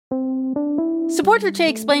Support for Jay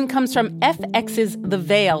Explained comes from FX's The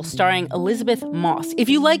Veil, starring Elizabeth Moss. If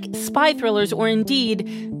you like spy thrillers or indeed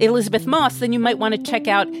Elizabeth Moss, then you might want to check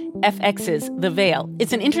out FX's The Veil.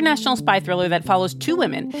 It's an international spy thriller that follows two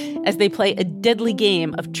women as they play a deadly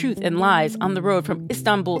game of truth and lies on the road from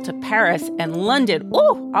Istanbul to Paris and London.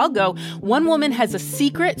 Oh, I'll go. One woman has a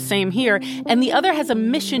secret, same here, and the other has a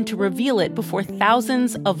mission to reveal it before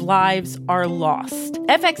thousands of lives are lost.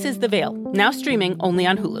 FX's The Veil, now streaming only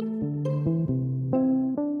on Hulu.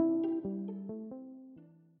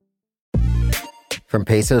 From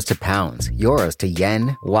pesos to pounds, euros to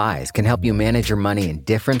yen, Wise can help you manage your money in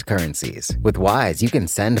different currencies. With Wise, you can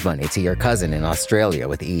send money to your cousin in Australia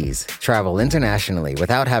with ease, travel internationally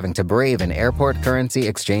without having to brave an airport currency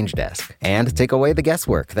exchange desk, and take away the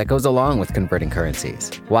guesswork that goes along with converting currencies.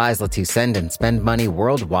 Wise lets you send and spend money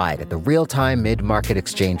worldwide at the real-time mid-market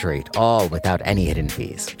exchange rate, all without any hidden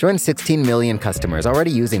fees. Join 16 million customers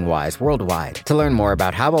already using Wise worldwide. To learn more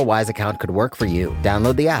about how a Wise account could work for you,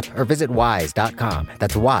 download the app or visit wise.com.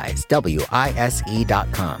 That's Wise,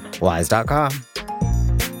 WISE.com. Wise.com.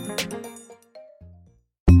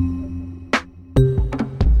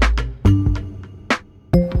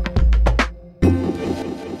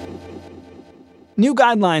 New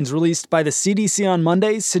guidelines released by the CDC on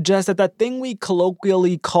Monday suggest that thing we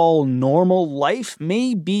colloquially call normal life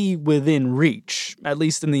may be within reach, at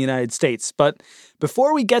least in the United States. But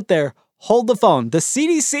before we get there, hold the phone. The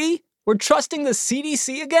CDC? We're trusting the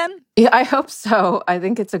CDC again? Yeah, I hope so. I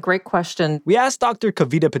think it's a great question. We asked Dr.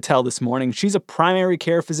 Kavita Patel this morning. She's a primary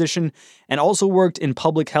care physician and also worked in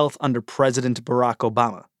public health under President Barack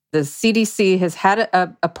Obama. The CDC has had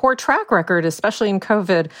a poor track record, especially in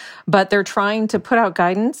COVID, but they're trying to put out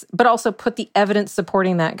guidance, but also put the evidence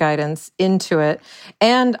supporting that guidance into it.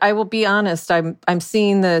 And I will be honest, I'm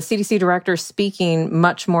seeing the CDC director speaking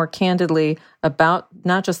much more candidly about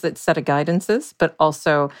not just that set of guidances, but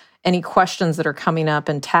also any questions that are coming up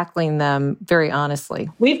and tackling them very honestly.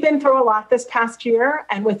 We've been through a lot this past year,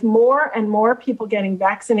 and with more and more people getting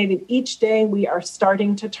vaccinated each day, we are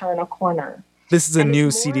starting to turn a corner. This is a new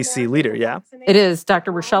CDC leader, yeah? It is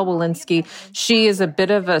Dr. Rochelle Walensky. She is a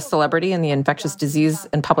bit of a celebrity in the infectious disease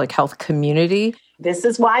and public health community. This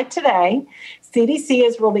is why today, CDC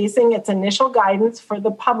is releasing its initial guidance for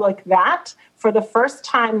the public that, for the first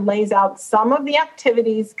time, lays out some of the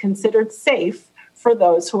activities considered safe for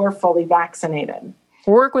those who are fully vaccinated.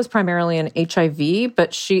 Her work was primarily in HIV,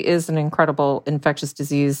 but she is an incredible infectious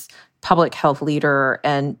disease public health leader,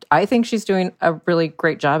 and I think she's doing a really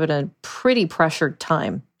great job at a pretty pressured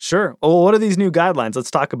time. Sure. Well, what are these new guidelines?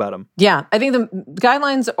 Let's talk about them. Yeah, I think the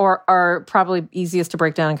guidelines are probably easiest to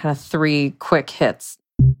break down in kind of three quick hits.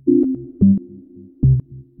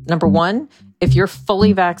 Number one, if you're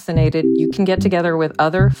fully vaccinated, you can get together with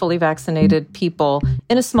other fully vaccinated people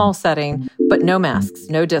in a small setting, but no masks,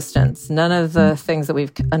 no distance, none of the things that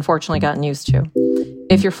we've unfortunately gotten used to.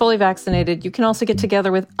 If you're fully vaccinated, you can also get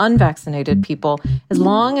together with unvaccinated people as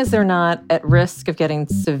long as they're not at risk of getting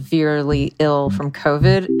severely ill from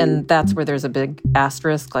COVID. And that's where there's a big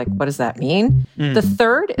asterisk, like, what does that mean? The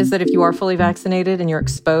third is that if you are fully vaccinated and you're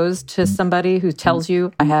exposed to somebody who tells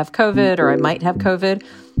you, I have COVID or I might have COVID,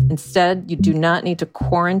 instead, you do not need to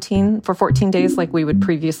quarantine for 14 days like we would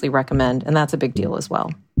previously recommend. And that's a big deal as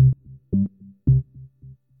well.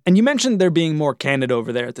 And you mentioned they're being more candid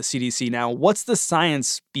over there at the CDC now. What's the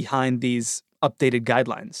science behind these updated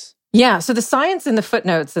guidelines? Yeah, so the science in the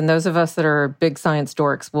footnotes, and those of us that are big science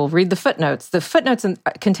dorks will read the footnotes. The footnotes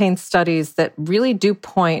contain studies that really do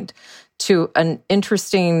point to an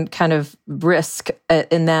interesting kind of risk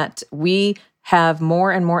in that we have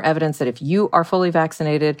more and more evidence that if you are fully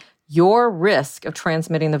vaccinated, your risk of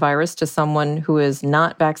transmitting the virus to someone who is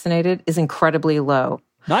not vaccinated is incredibly low.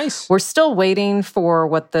 Nice. We're still waiting for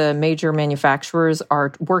what the major manufacturers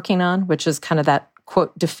are working on, which is kind of that,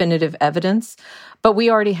 quote, definitive evidence. But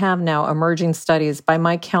we already have now emerging studies, by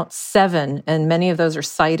my count, 7, and many of those are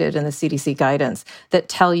cited in the CDC guidance, that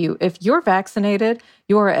tell you if you're vaccinated,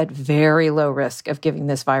 you are at very low risk of giving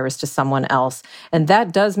this virus to someone else. And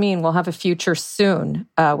that does mean we'll have a future soon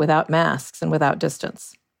without masks and without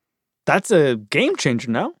distance. That's a game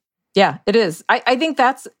changer, no? Yeah, it is. I think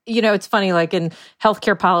that's, it's funny, like in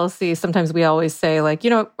healthcare policy, sometimes we always say, like,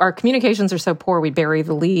 our communications are so poor, we bury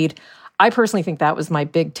the lead. I personally think that was my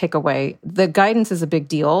big takeaway. The guidance is a big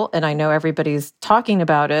deal, and I know everybody's talking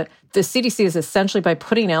about it. The CDC is essentially, by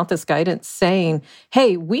putting out this guidance, saying,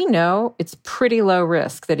 hey, we know it's pretty low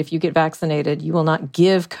risk that if you get vaccinated, you will not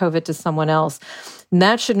give COVID to someone else. And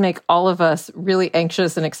that should make all of us really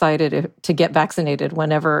anxious and excited to get vaccinated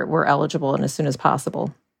whenever we're eligible and as soon as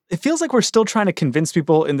possible. it feels like we're still trying to convince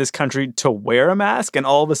people in this country to wear a mask. And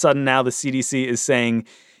all of a sudden now the CDC is saying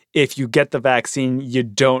if you get the vaccine, you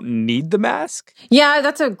don't need the mask? Yeah,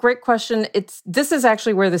 that's a great question. This is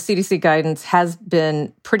actually where the CDC guidance has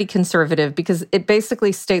been pretty conservative because it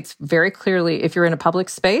basically states very clearly if you're in a public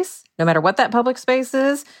space, no matter what that public space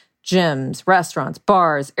is, gyms, restaurants,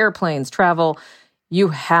 bars, airplanes, travel, you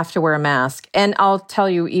have to wear a mask. And I'll tell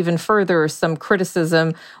you even further, some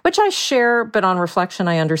criticism, which I share, but on reflection,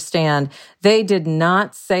 I understand. They did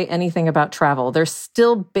not say anything about travel. They're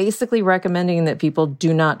still basically recommending that people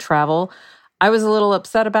do not travel. I was a little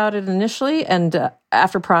upset about it initially, and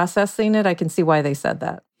after processing it, I can see why they said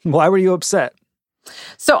that. Why were you upset?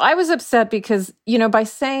 So I was upset because, by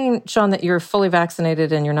saying, Sean, that you're fully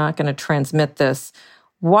vaccinated and you're not going to transmit this,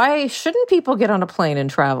 why shouldn't people get on a plane and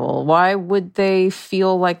travel? Why would they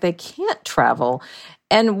feel like they can't travel?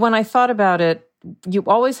 And when I thought about it, you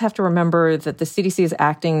always have to remember that the CDC is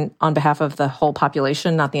acting on behalf of the whole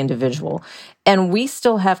population, not the individual. And we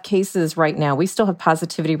still have cases right now. We still have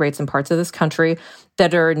positivity rates in parts of this country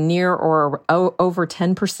that are near or over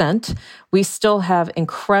 10%. We still have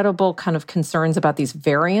incredible kind of concerns about these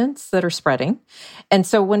variants that are spreading. And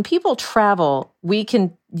so when people travel, we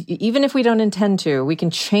can, even if we don't intend to, we can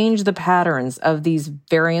change the patterns of these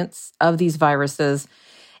variants, of these viruses.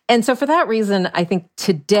 And so for that reason, I think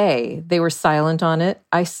today they were silent on it.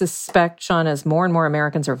 I suspect, Sean, as more and more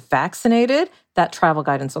Americans are vaccinated, that travel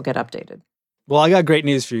guidance will get updated. Well, I got great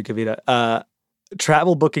news for you, Kavita.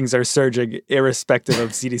 Travel bookings are surging irrespective of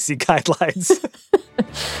CDC guidelines.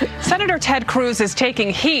 Senator Ted Cruz is taking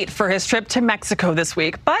heat for his trip to Mexico this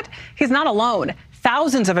week, but he's not alone.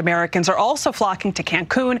 Thousands of Americans are also flocking to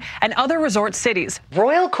Cancun and other resort cities.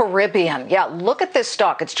 Royal Caribbean. Yeah, look at this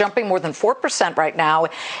stock. It's jumping more than 4% right now,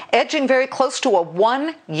 edging very close to a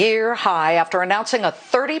one-year high after announcing a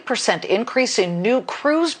 30% increase in new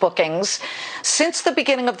cruise bookings since the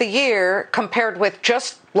beginning of the year compared with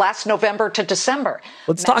just last November to December.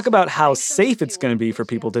 Let's talk about how safe it's going to be for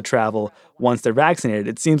people to travel once they're vaccinated.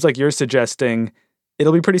 It seems like you're suggesting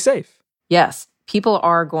it'll be pretty safe. Yes. People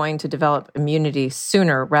are going to develop immunity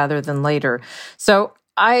sooner rather than later. So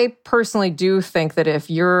I personally do think that if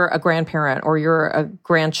you're a grandparent or you're a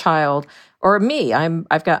grandchild, or me, I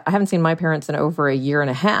haven't seen my parents in over a year and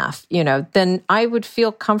a half, then I would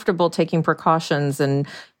feel comfortable taking precautions, and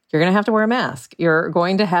you're going to have to wear a mask. You're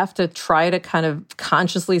going to have to try to kind of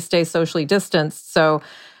consciously stay socially distanced. So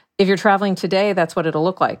if you're traveling today, that's what it'll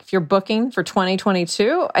look like. If you're booking for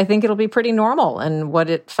 2022, I think it'll be pretty normal and what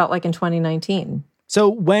it felt like in 2019. So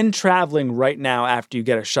when traveling right now after you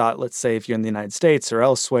get a shot, let's say if you're in the United States or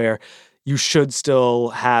elsewhere, you should still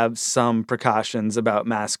have some precautions about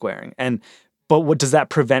mask wearing. But what does that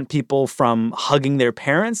prevent people from hugging their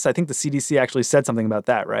parents? I think the CDC actually said something about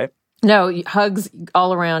that, right? No, hugs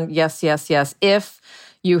all around. Yes, yes, yes. If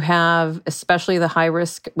you have, especially the high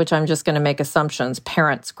risk, which I'm just going to make assumptions,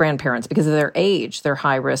 parents, grandparents, because of their age, they're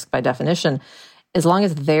high risk by definition. As long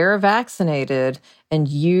as they're vaccinated and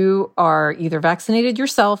you are either vaccinated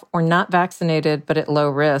yourself or not vaccinated, but at low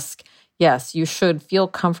risk, yes, you should feel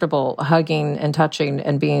comfortable hugging and touching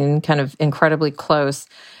and being kind of incredibly close.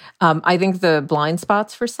 I think the blind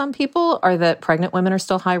spots for some people are that pregnant women are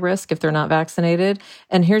still high risk if they're not vaccinated.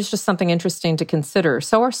 And here's just something interesting to consider.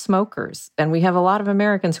 So are smokers. And we have a lot of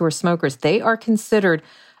Americans who are smokers. They are considered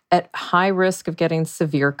at high risk of getting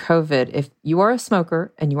severe COVID. If you are a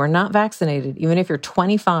smoker and you are not vaccinated, even if you're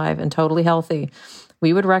 25 and totally healthy,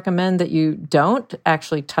 we would recommend that you don't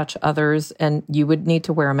actually touch others and you would need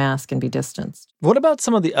to wear a mask and be distanced. What about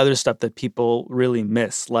some of the other stuff that people really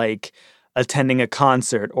miss, like attending a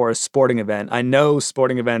concert or a sporting event? I know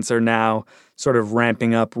sporting events are now sort of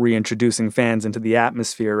ramping up, reintroducing fans into the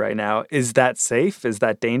atmosphere right now. Is that safe? Is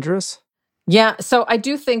that dangerous? Yeah, so I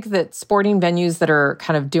do think that sporting venues that are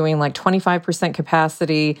kind of doing like 25%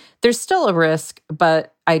 capacity, there's still a risk,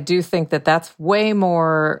 but I do think that that's way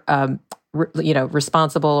more,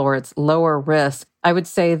 responsible, or it's lower risk. I would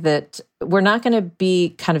say that we're not going to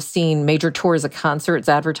be kind of seeing major tours of concerts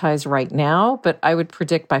advertised right now, but I would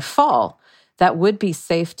predict by fall that would be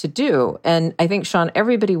safe to do. And I think, Sean,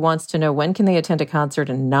 everybody wants to know when can they attend a concert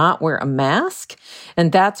and not wear a mask.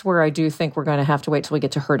 And that's where I do think we're going to have to wait till we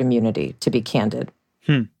get to herd immunity, to be candid.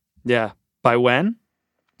 Yeah. By when?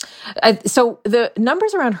 So the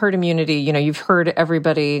numbers around herd immunity, you've heard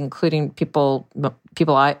everybody, including people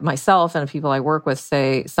myself and people I work with,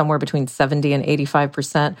 say somewhere between 70 and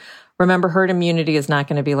 85%. Remember, herd immunity is not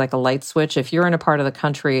going to be like a light switch. If you're in a part of the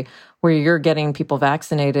country where you're getting people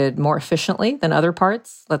vaccinated more efficiently than other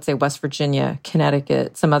parts, let's say West Virginia,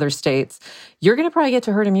 Connecticut, some other states, you're going to probably get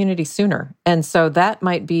to herd immunity sooner. And so that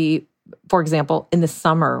might be for example, in the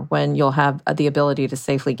summer when you'll have the ability to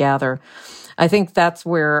safely gather. I think that's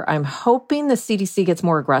where I'm hoping the CDC gets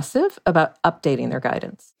more aggressive about updating their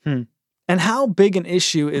guidance. And how big an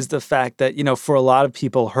issue is the fact that, for a lot of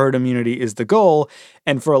people, herd immunity is the goal.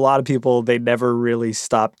 And for a lot of people, they never really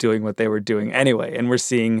stopped doing what they were doing anyway. And we're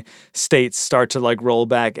seeing states start to roll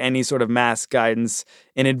back any sort of mask guidance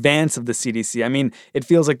in advance of the CDC. I mean, it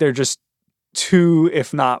feels like there are just two,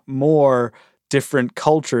 if not more, different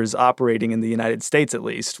cultures operating in the United States, at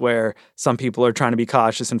least, where some people are trying to be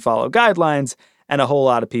cautious and follow guidelines, and a whole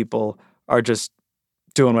lot of people are just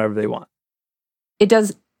doing whatever they want. It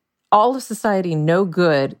does all of society no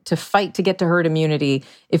good to fight to get to herd immunity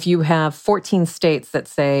if you have 14 states that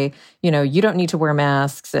say, you don't need to wear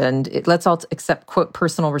masks and let's all accept, quote,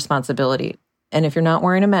 personal responsibility. And if you're not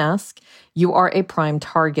wearing a mask, you are a prime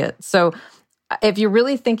target. So if you're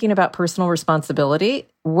really thinking about personal responsibility,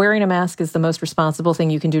 wearing a mask is the most responsible thing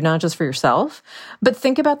you can do, not just for yourself, but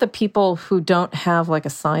think about the people who don't have a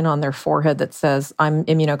sign on their forehead that says, I'm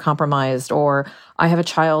immunocompromised, or I have a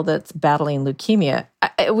child that's battling leukemia.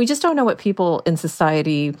 We just don't know what people in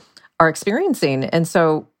society are experiencing. And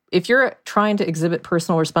so if you're trying to exhibit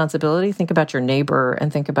personal responsibility, think about your neighbor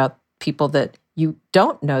and think about people that you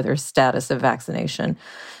don't know their status of vaccination.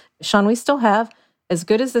 Sean, we still have, as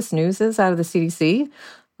good as this news is out of the CDC,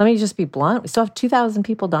 let me just be blunt, we still have 2,000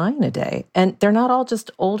 people dying a day. And they're not all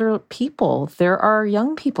just older people. There are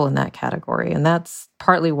young people in that category. And that's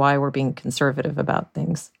partly why we're being conservative about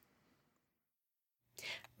things.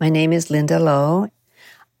 My name is Linda Lowe.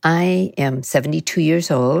 I am 72 years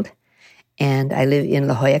old, and I live in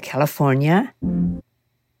La Jolla, California.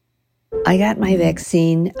 I got my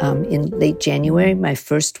vaccine in late January, my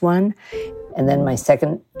first one, and then my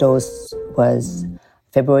second dose was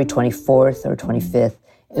February 24th or 25th.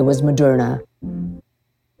 It was Moderna.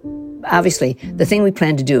 Obviously, the thing we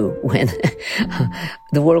plan to do when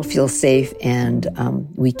the world feels safe and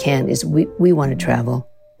we can is we want to travel.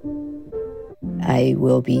 I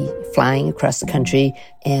will be flying across the country,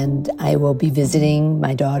 and I will be visiting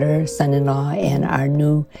my daughter, son-in-law, and our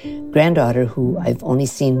new granddaughter, who I've only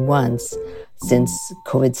seen once since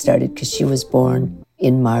COVID started because she was born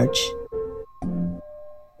in March.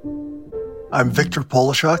 I'm Victor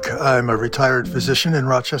Polishuk. I'm a retired physician in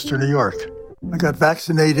Rochester, New York. I got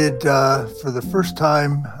vaccinated for the first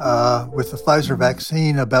time with the Pfizer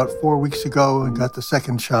vaccine about 4 weeks ago and got the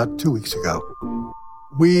second shot 2 weeks ago.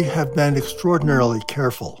 We have been extraordinarily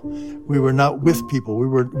careful. We were not with people.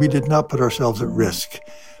 We did not put ourselves at risk.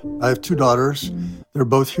 I have two daughters. They're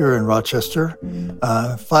both here in Rochester,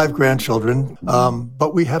 5 grandchildren,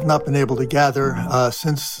 but we have not been able to gather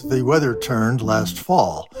since the weather turned last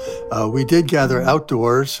fall. We did gather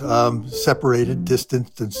outdoors, separated,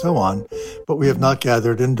 distanced, and so on, but we have not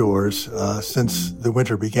gathered indoors since the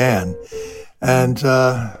winter began. And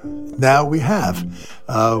now we have.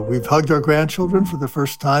 We've hugged our grandchildren for the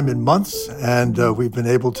first time in months, and we've been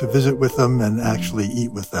able to visit with them and actually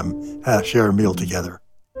eat with them, share a meal together.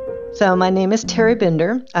 So my name is Terry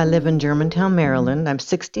Binder. I live in Germantown, Maryland. I'm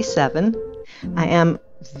 67. I am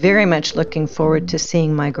very much looking forward to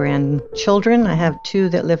seeing my grandchildren. I have 2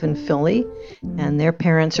 that live in Philly, and their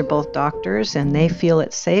parents are both doctors, and they feel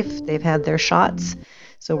it's safe. They've had their shots.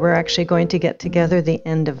 So we're actually going to get together the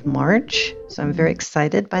end of March. So I'm very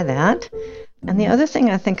excited by that. And the other thing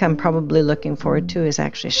I think I'm probably looking forward to is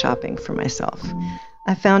actually shopping for myself.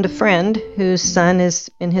 I found a friend whose son is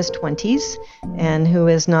in his 20s and who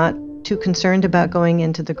is not too concerned about going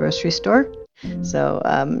into the grocery store. So,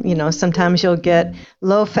 sometimes you'll get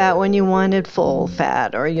low fat when you wanted full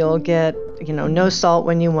fat, or you'll get, no salt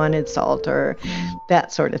when you wanted salt, or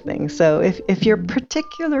that sort of thing. So if you're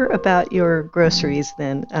particular about your groceries,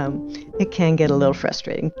 then it can get a little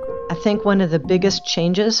frustrating. I think one of the biggest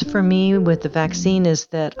changes for me with the vaccine is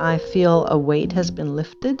that I feel a weight has been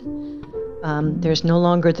lifted. There's no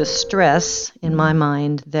longer the stress in my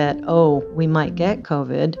mind that, we might get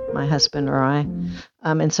COVID, my husband or I.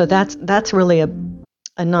 And so that's really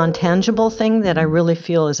a non-tangible thing that I really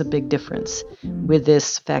feel is a big difference with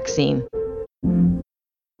this vaccine.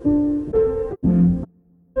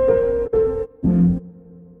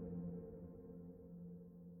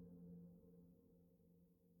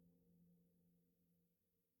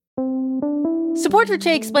 Support Support for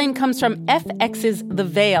Jay Explained comes from FX's The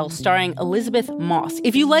Veil, starring Elizabeth Moss.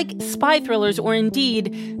 If you like spy thrillers or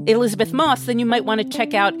indeed Elizabeth Moss, then you might want to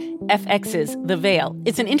check out FX's The Veil.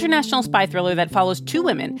 It's an international spy thriller that follows two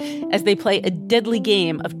women as they play a deadly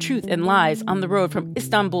game of truth and lies on the road from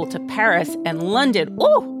Istanbul to Paris and London.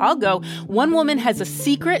 Oh, I'll go. One woman has a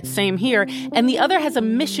secret, same here, and the other has a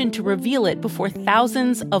mission to reveal it before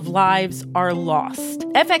thousands of lives are lost.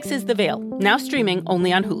 FX's The Veil, now streaming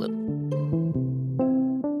only on Hulu.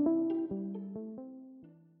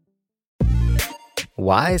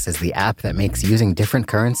 Wise is the app that makes using different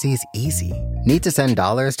currencies easy. Need to send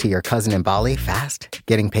dollars to your cousin in Bali fast?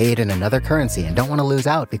 Getting paid in another currency and don't want to lose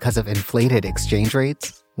out because of inflated exchange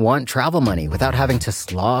rates? Want travel money without having to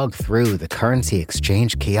slog through the currency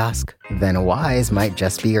exchange kiosk? Then Wise might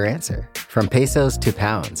just be your answer. From pesos to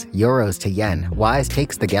pounds, euros to yen, Wise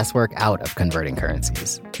takes the guesswork out of converting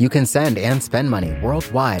currencies. You can send and spend money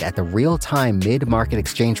worldwide at the real-time mid-market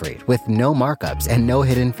exchange rate with no markups and no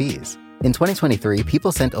hidden fees. In 2023,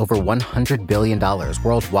 people sent over $100 billion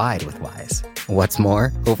worldwide with Wise. What's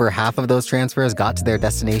more, over half of those transfers got to their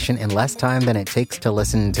destination in less time than it takes to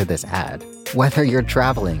listen to this ad. Whether you're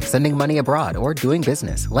traveling, sending money abroad, or doing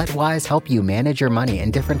business, let Wise help you manage your money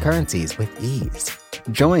in different currencies with ease.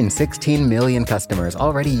 Join 16 million customers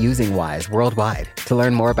already using Wise worldwide. To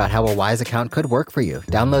learn more about how a Wise account could work for you,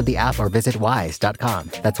 download the app or visit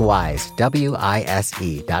wise.com. That's Wise,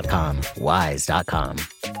 WISE.com. Wise.com.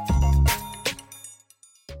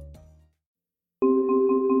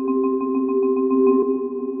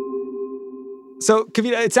 So,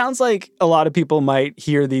 Kavita, it sounds like a lot of people might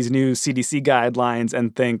hear these new CDC guidelines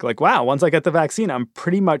and think like, wow, once I get the vaccine, I'm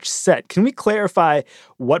pretty much set. Can we clarify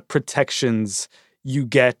what protections you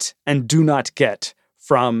get and do not get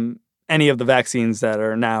from any of the vaccines that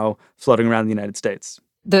are now floating around the United States?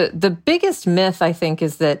 The biggest myth, I think,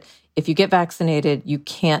 is that if you get vaccinated, you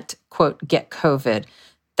can't, quote, get COVID.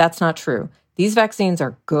 That's not true. These vaccines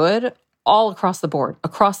are good all across the board,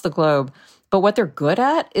 across the globe. But what they're good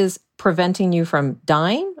at is preventing you from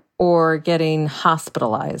dying or getting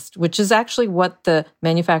hospitalized, which is actually what the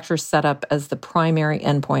manufacturers set up as the primary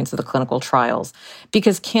endpoints of the clinical trials.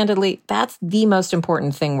 Because candidly, that's the most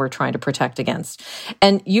important thing we're trying to protect against.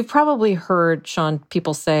 And you've probably heard, Sean,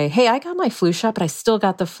 people say, hey, I got my flu shot, but I still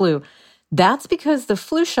got the flu. That's because the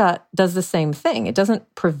flu shot does the same thing. It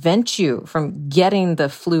doesn't prevent you from getting the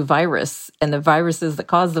flu virus and the viruses that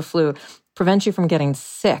cause the flu prevent you from getting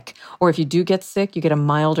sick. Or if you do get sick, you get a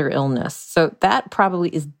milder illness. So that probably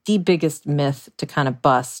is the biggest myth to kind of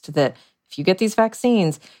bust, that if you get these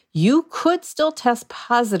vaccines, you could still test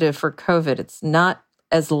positive for COVID. It's not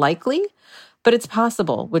as likely, but it's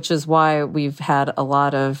possible, which is why we've had a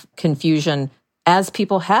lot of confusion as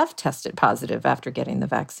people have tested positive after getting the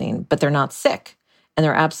vaccine, but they're not sick. And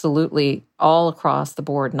they're absolutely all across the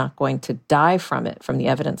board not going to die from it, from the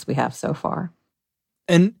evidence we have so far.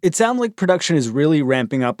 And it sounds like production is really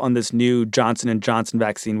ramping up on this new Johnson & Johnson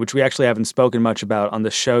vaccine, which we actually haven't spoken much about on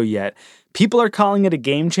the show yet. People are calling it a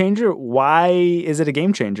game changer. Why is it a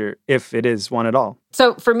game changer, if it is one at all?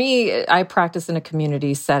 So for me, I practice in a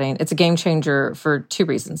community setting. It's a game changer for two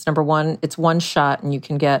reasons. Number one, it's one shot, and you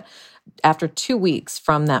can get, after 2 weeks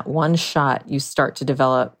from that one shot, you start to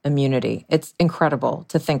develop immunity. It's incredible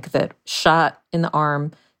to think that shot in the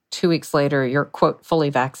arm, 2 weeks later, you're, quote, fully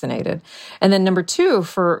vaccinated. And then number two,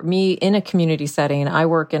 for me in a community setting, I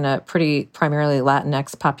work in a pretty primarily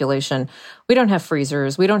Latinx population. We don't have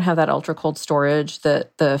freezers. We don't have that ultra cold storage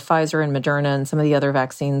that the Pfizer and Moderna and some of the other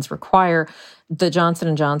vaccines require. The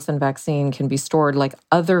Johnson & Johnson vaccine can be stored like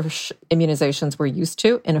other immunizations we're used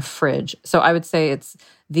to in a fridge. So I would say it's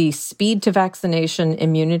the speed to vaccination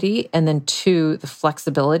immunity, and then two, the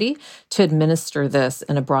flexibility to administer this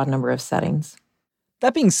in a broad number of settings.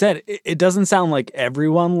 That being said, it doesn't sound like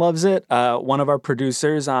everyone loves it. One of our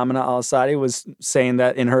producers, Amina Al-Asadi, was saying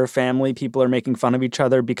that in her family, people are making fun of each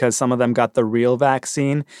other because some of them got the real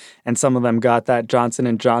vaccine and some of them got that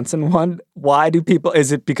Johnson & Johnson one. Why do people,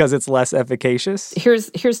 is it because it's less efficacious? Here's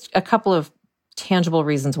a couple of tangible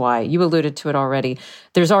reasons why. You alluded to it already.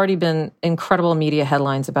 There's already been incredible media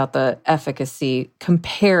headlines about the efficacy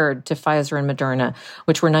compared to Pfizer and Moderna,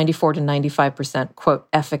 which were 94 to 95%, quote,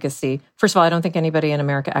 efficacy. First of all, I don't think anybody in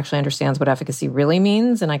America actually understands what efficacy really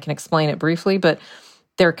means, and I can explain it briefly, but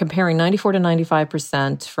they're comparing 94 to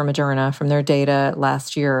 95% for Moderna from their data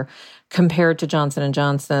last year compared to Johnson &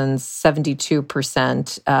 Johnson's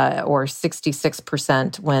 72% or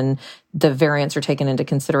 66% when the variants are taken into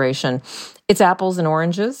consideration. It's apples and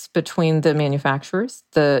oranges between the manufacturers.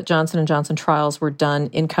 The Johnson & Johnson trials were done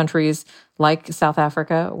in countries like South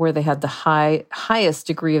Africa, where they had the highest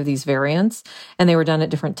degree of these variants, and they were done at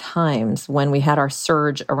different times when we had our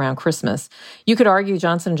surge around Christmas. You could argue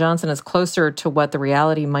Johnson & Johnson is closer to what the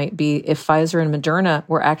reality might be if Pfizer and Moderna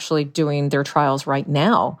were actually doing their trials right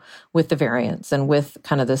now with the variants and with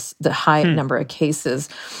kind of the high number of cases.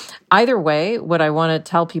 Either way, what I want to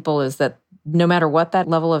tell people is that no matter what that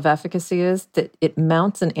level of efficacy is, that it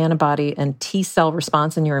mounts an antibody and T-cell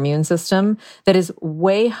response in your immune system that is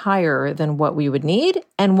way higher than what we would need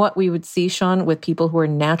and what we would see, Sean, with people who are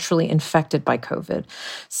naturally infected by COVID.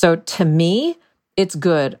 So to me, it's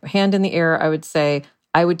good. Hand in the air, I would say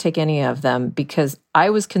I would take any of them because I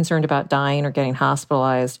was concerned about dying or getting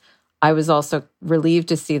hospitalized. I was also relieved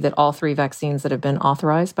to see that all 3 vaccines that have been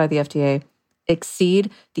authorized by the FDA exceed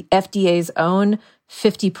the FDA's own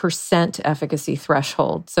 50% efficacy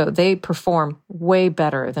threshold. So they perform way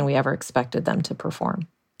better than we ever expected them to perform.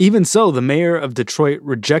 Even so, the mayor of Detroit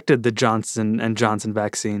rejected the Johnson & Johnson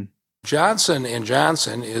vaccine. Johnson &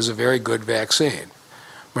 Johnson is a very good vaccine.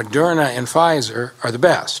 Moderna and Pfizer are the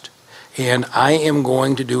best. And I am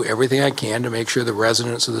going to do everything I can to make sure the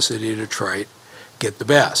residents of the city of Detroit get the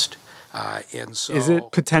best. Is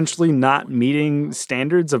it potentially not meeting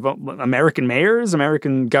standards of American mayors,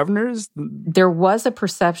 American governors? There was a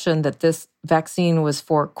perception that this vaccine was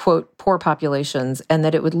for, quote, poor populations, and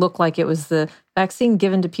that it would look like it was the vaccine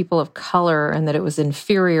given to people of color and that it was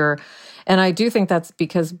inferior. And I do think that's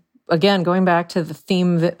because, again, going back to the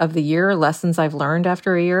theme of the year, lessons I've learned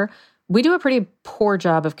after a year, we do a pretty poor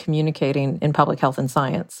job of communicating in public health and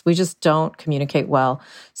science. We just don't communicate well.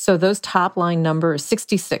 So those top line numbers,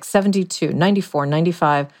 66, 72, 94,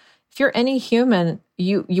 95, if you're any human,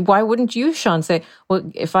 you why wouldn't you, Sean, say,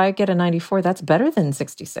 well, if I get a 94, that's better than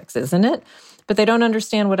 66, isn't it? But they don't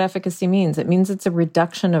understand what efficacy means. It means it's a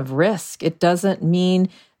reduction of risk. It doesn't mean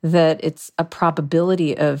that it's a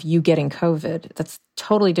probability of you getting COVID. That's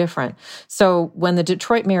totally different. So when the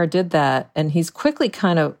Detroit mayor did that, and he's quickly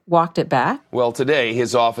kind of walked it back. Well, today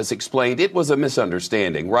his office explained it was a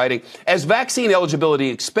misunderstanding, writing, as vaccine eligibility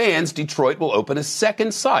expands, Detroit will open a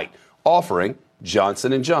second site offering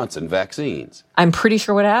Johnson & Johnson vaccines. I'm pretty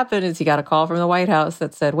sure what happened is he got a call from the White House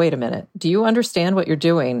that said, wait a minute, do you understand what you're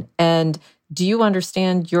doing? And do you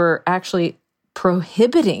understand you're actually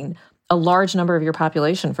prohibiting a large number of your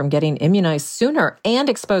population from getting immunized sooner and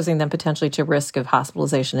exposing them potentially to risk of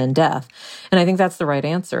hospitalization and death? And I think that's the right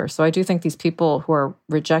answer. So I do think these people who are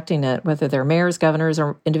rejecting it, whether they're mayors, governors,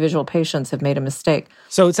 or individual patients, have made a mistake.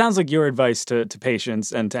 So it sounds like your advice to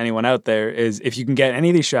patients and to anyone out there is if you can get any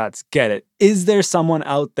of these shots, get it. Is there someone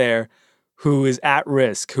out there who is at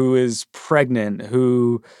risk, who is pregnant,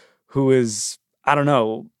 who is, I don't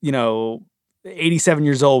know, 87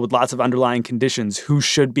 years old with lots of underlying conditions who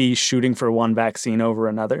should be shooting for one vaccine over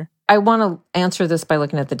another? I want to answer this by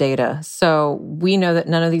looking at the data. So we know that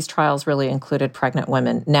none of these trials really included pregnant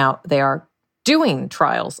women. Now, they are doing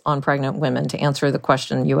trials on pregnant women to answer the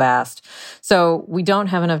question you asked. So we don't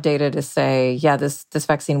have enough data to say, yeah, this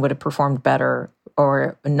vaccine would have performed better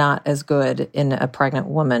or not as good in a pregnant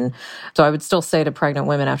woman. So I would still say to pregnant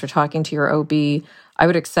women, after talking to your OB, I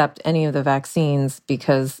would accept any of the vaccines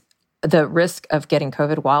because the risk of getting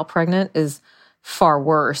COVID while pregnant is far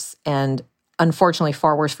worse, and unfortunately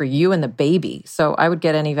far worse for you and the baby. So I would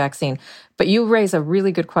get any vaccine. But you raise a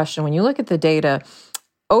really good question. When you look at the data,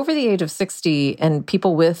 over the age of 60 and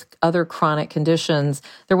people with other chronic conditions,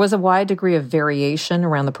 there was a wide degree of variation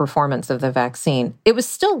around the performance of the vaccine. It was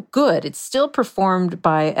still good. It still performed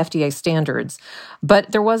by FDA standards,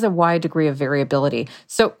 but there was a wide degree of variability.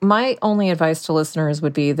 So my only advice to listeners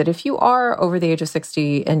would be that if you are over the age of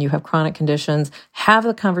 60 and you have chronic conditions, have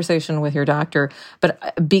the conversation with your doctor.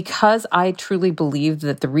 But because I truly believe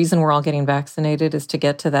that the reason we're all getting vaccinated is to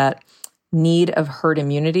get to that need of herd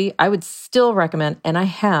immunity, I would still recommend, and I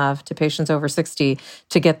have, to patients over 60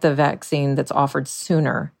 to get the vaccine that's offered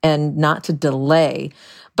sooner and not to delay.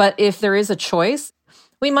 But if there is a choice,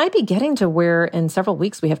 we might be getting to where in several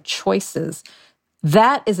weeks we have choices.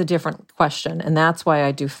 That is a different question, and that's why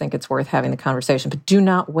I do think it's worth having the conversation. But do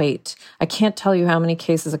not wait. I can't tell you how many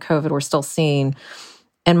cases of COVID we're still seeing,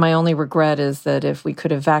 and my only regret is that if we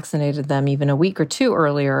could have vaccinated them even a week or two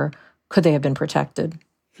earlier, could they have been protected?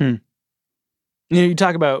 You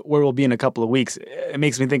talk about where we'll be in a couple of weeks. It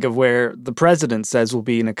makes me think of where the president says we'll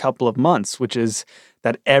be in a couple of months, which is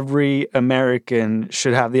that every American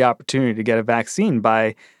should have the opportunity to get a vaccine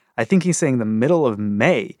by, I think he's saying the middle of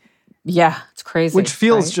May. Yeah, it's crazy. Which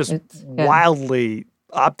feels right? just wildly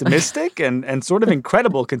optimistic and sort of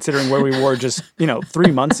incredible considering where we were just,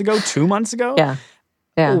 3 months ago, 2 months ago.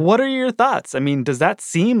 Yeah. What are your thoughts? I mean, does that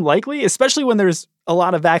seem likely, especially when there's a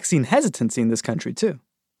lot of vaccine hesitancy in this country too?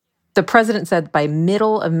 The president said by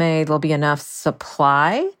middle of May, there'll be enough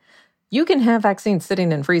supply. You can have vaccines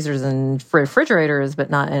sitting in freezers and refrigerators, but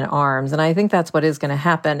not in arms. And I think that's what is going to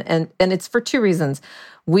happen. And it's for two reasons.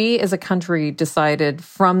 We as a country decided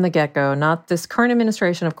from the get-go, not this current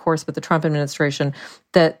administration, of course, but the Trump administration,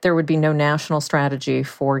 that there would be no national strategy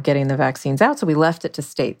for getting the vaccines out. So we left it to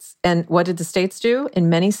states. And what did the states do? In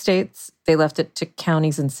many states, they left it to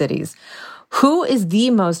counties and cities. Who is the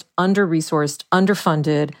most under-resourced,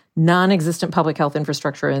 underfunded, non-existent public health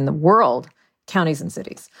infrastructure in the world? Counties and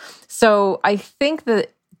cities. So I think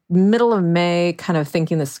that middle of May, kind of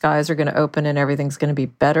thinking the skies are going to open and everything's going to be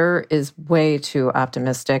better is way too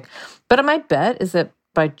optimistic. But my bet is that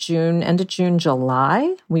by June, end of June,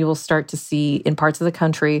 July, we will start to see in parts of the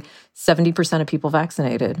country 70% of people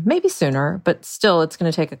vaccinated. Maybe sooner, but still it's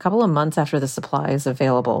going to take a couple of months after the supply is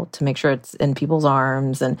available to make sure it's in people's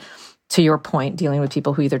arms. And to your point, dealing with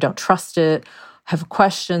people who either don't trust it, have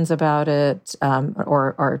questions about it,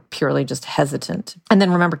 or are purely just hesitant. And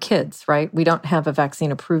then remember kids, right? We don't have a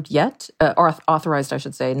vaccine approved yet, or authorized, I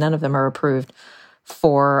should say. None of them are approved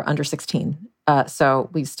for under 16. So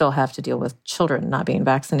we still have to deal with children not being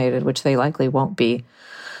vaccinated, which they likely won't be,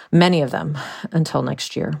 many of them, until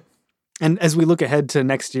next year. And as we look ahead to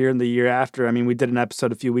next year and the year after, I mean, we did an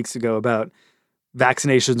episode a few weeks ago about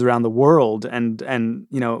vaccinations around the world and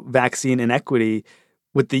vaccine inequity.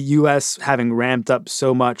 With the U.S. having ramped up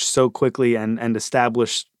so much so quickly and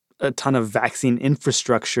established a ton of vaccine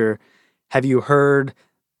infrastructure, have you heard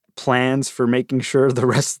plans for making sure the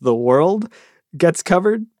rest of the world gets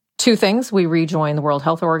covered? Two things. We rejoined the World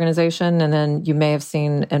Health Organization, and then you may have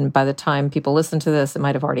seen, and by the time people listen to this, it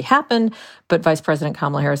might have already happened, but Vice President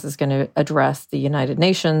Kamala Harris is going to address the United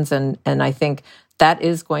Nations, and I think that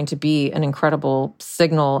is going to be an incredible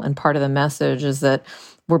signal, and part of the message is that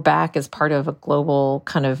we're back as part of a global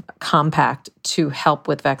kind of compact to help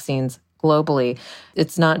with vaccines globally.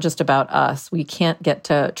 It's not just about us. We can't get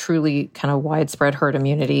to truly kind of widespread herd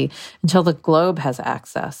immunity until the globe has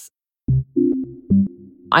access.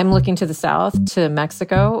 I'm looking to the south, to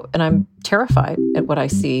Mexico, and I'm terrified at what I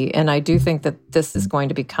see. And I do think that this is going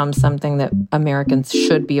to become something that Americans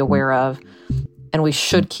should be aware of and we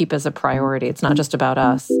should keep as a priority. It's not just about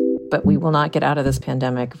us, but we will not get out of this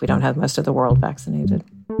pandemic if we don't have most of the world vaccinated.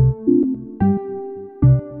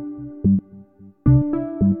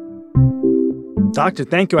 Doctor,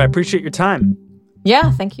 thank you. I appreciate your time.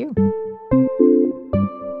 Yeah, thank you.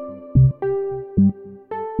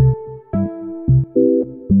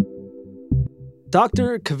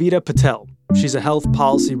 Dr. Kavita Patel. She's a health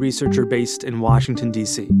policy researcher based in Washington,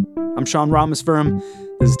 D.C. I'm Sean Rameswaram.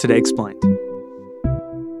 This is Today Explained.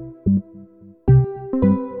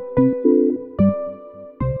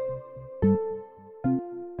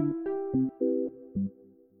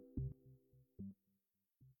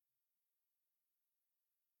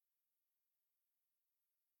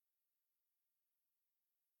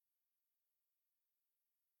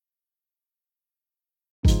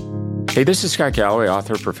 Hey, this is Scott Galloway,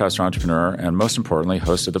 author, professor, entrepreneur, and most importantly,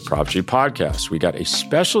 host of the Prop G podcast. We got a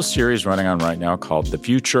special series running on right now called The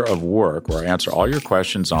Future of Work, where I answer all your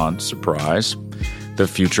questions on, surprise, the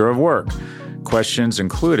future of work. Questions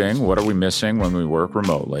including, what are we missing when we work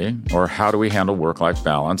remotely? Or how do we handle work-life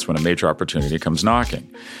balance when a major opportunity comes knocking?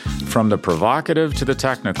 From the provocative to the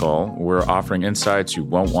technical, we're offering insights you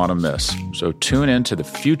won't want to miss. So tune in to The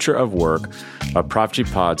Future of Work, a Prop G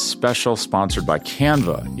Pod special sponsored by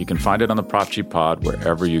Canva. You can find it on the Prop G Pod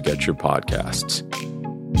wherever you get your podcasts.